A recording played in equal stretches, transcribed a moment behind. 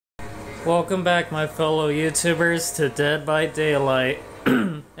Welcome back, my fellow YouTubers, to Dead by Daylight.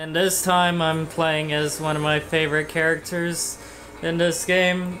 And this time I'm playing as one of my favorite characters in this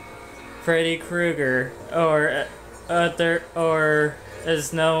game, Freddy Krueger, or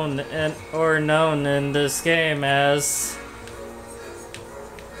known in this game as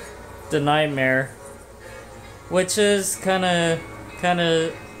the Nightmare, which is kind of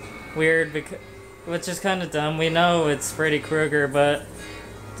weird which is kind of dumb. We know it's Freddy Krueger, but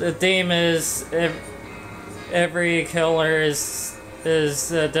the theme is every killer is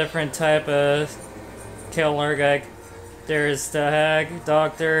a different type of killer. Like there's the hag,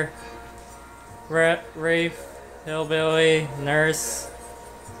 doctor, Rafe, hillbilly, nurse.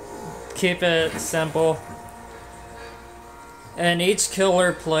 Keep it simple. And each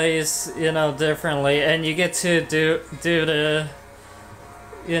killer plays, differently, and you get to do the,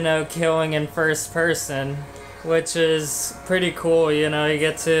 killing in first person, which is pretty cool. You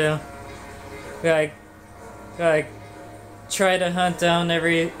get to like try to hunt down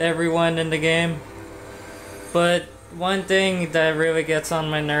everyone in the game. But one thing that really gets on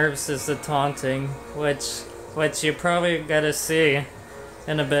my nerves is the taunting, which you probably gotta see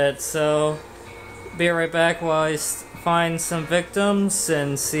in a bit. So be right back while I find some victims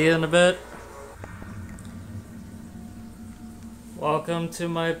and see you in a bit. Welcome to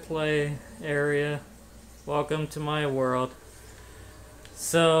my play area. Welcome to my world.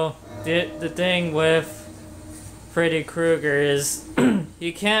 So, the thing with Freddy Krueger is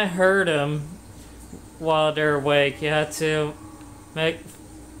you can't hurt them while they're awake. You have to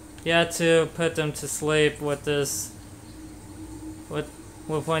put them to sleep with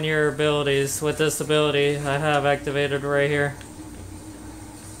one of your abilities, with this ability I have activated right here.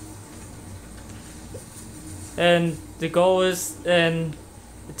 And the goal is, and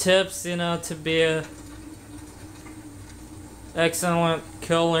tips, to be a excellent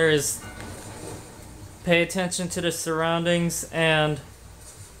killer is pay attention to the surroundings and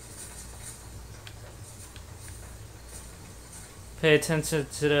pay attention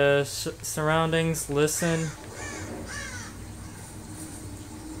to the surroundings, listen.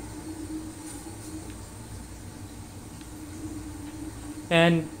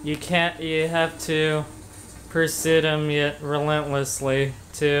 And you have to pursue them yet relentlessly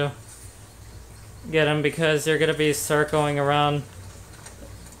to get them, because they're gonna be circling around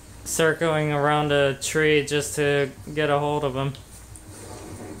a tree just to get a hold of them.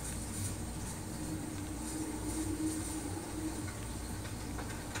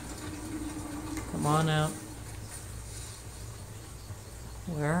 Come on out.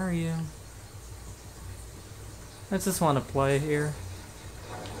 Where are you? I just want to play here.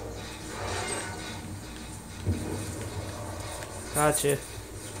 Gotcha.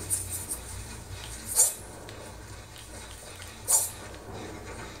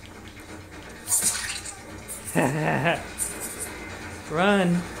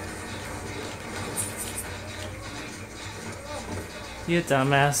 Run. You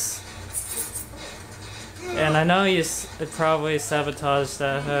dumbass. And I know you probably sabotaged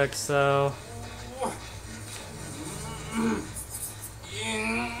that hook, so...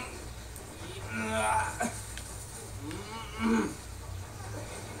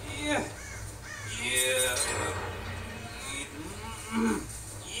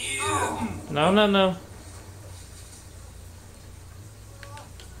 No.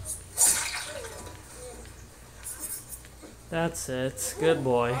 That's it. Good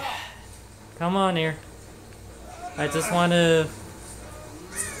boy. Come on here. I just want to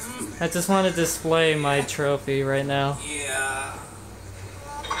display my trophy right now.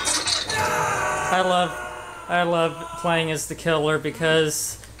 I love playing as the killer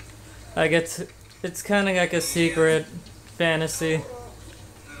because I get to, it's kind of like a secret fantasy.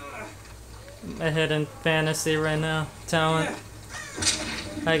 A hidden fantasy right now. Talent.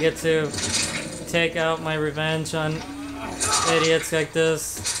 I get to take out my revenge on idiots like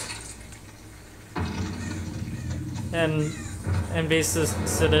this. And be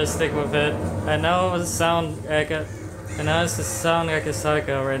sadistic with it. I know it sound like a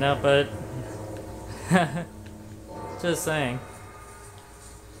psycho right now, but just saying.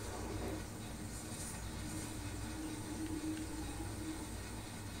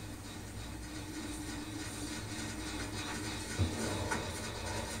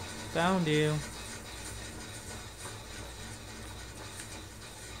 Found you.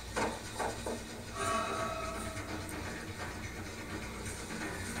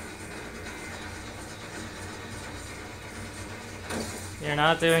 You're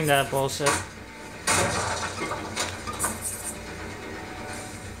not doing that bullshit.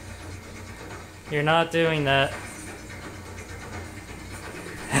 You're not doing that.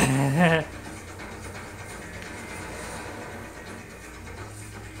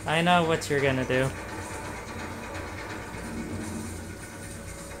 I know what you're gonna do.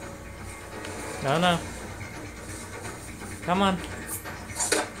 No, no. Come on.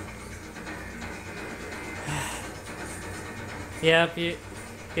 Yep, you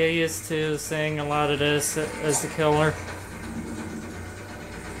get used to saying a lot of this as the killer.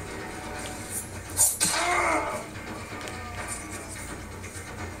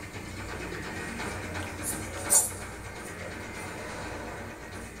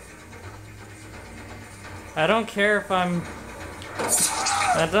 I don't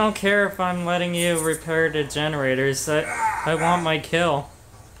care if I'm letting you repair the generators. I want my kill.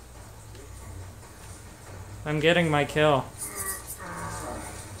 I'm getting my kill.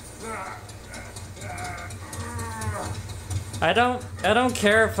 I don't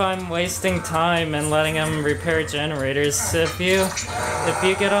care if I'm wasting time and letting them repair generators. If you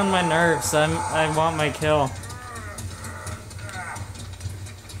get on my nerves, I want my kill.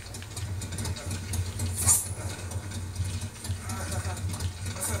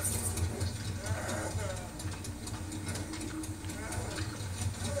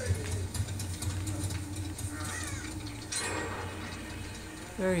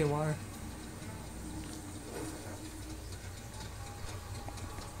 There you are.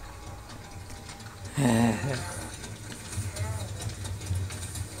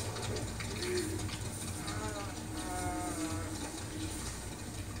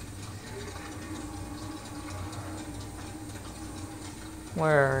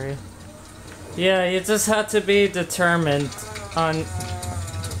 Where are you? Yeah, you just have to be determined on...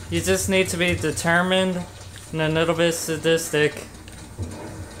 You just need to be determined and a little bit sadistic.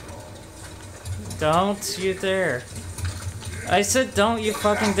 Don't you dare. I said don't you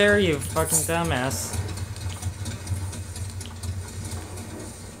fucking dare, you fucking dumbass.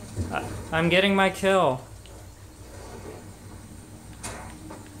 I'm getting my kill.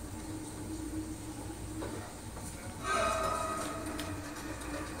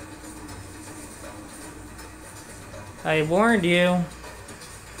 I warned you.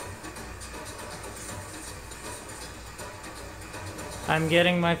 I'm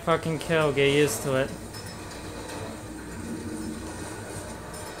getting my fucking kill, get used to it.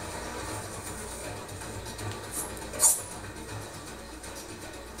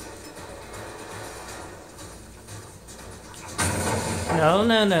 No,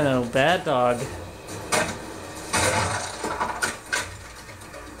 no, no, no, bad dog.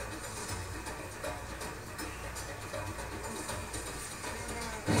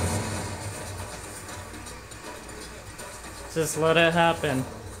 Just let it happen.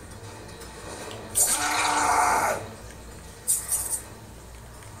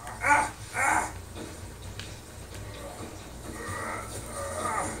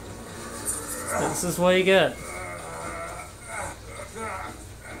 This is what you get.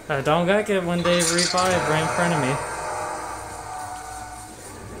 I don't like it when they revive right in front of me.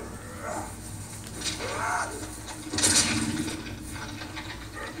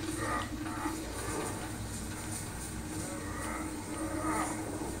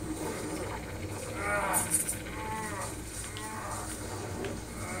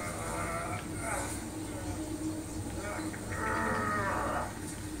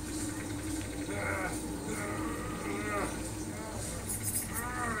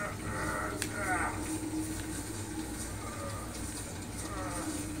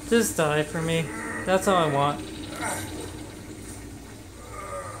 Just die for me. That's all I want.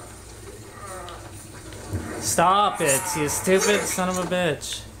 Stop it, you stupid son of a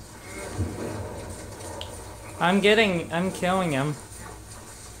bitch. I'm killing him.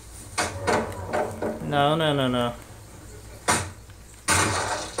 No, no, no, no.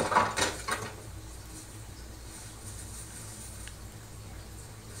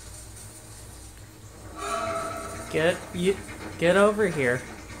 Get over here.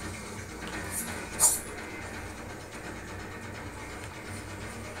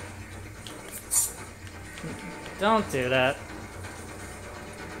 Don't do that.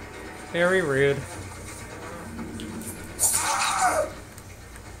 Very rude.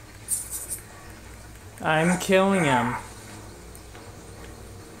 I'm killing him.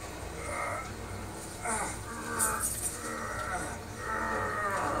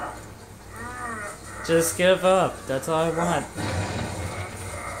 Just give up. That's all I want.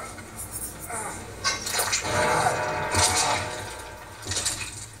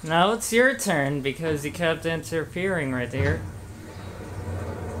 Now it's your turn because you kept interfering right there.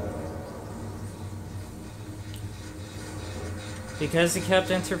 Because you kept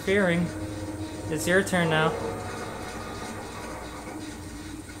interfering. It's your turn now.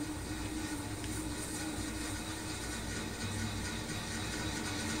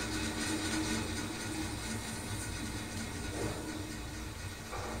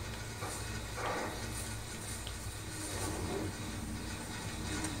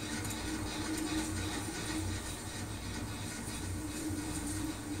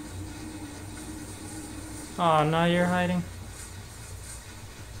 Oh, now you're hiding?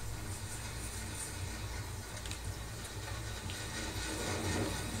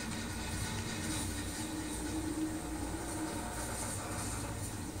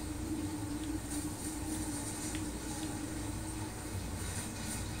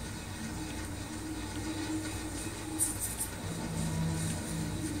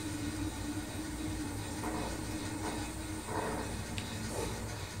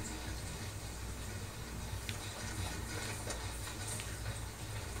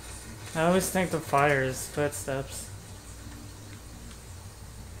 I always think the fire is footsteps.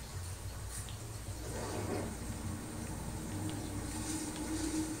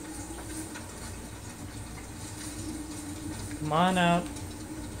 Come on out.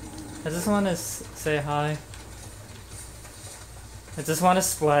 I just want to say hi. I just want to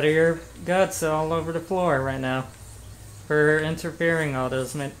splatter your guts all over the floor right now for interfering all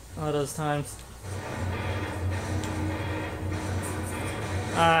those times.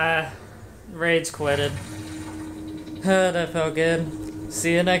 Rage quitted. That felt good.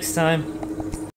 See you next time.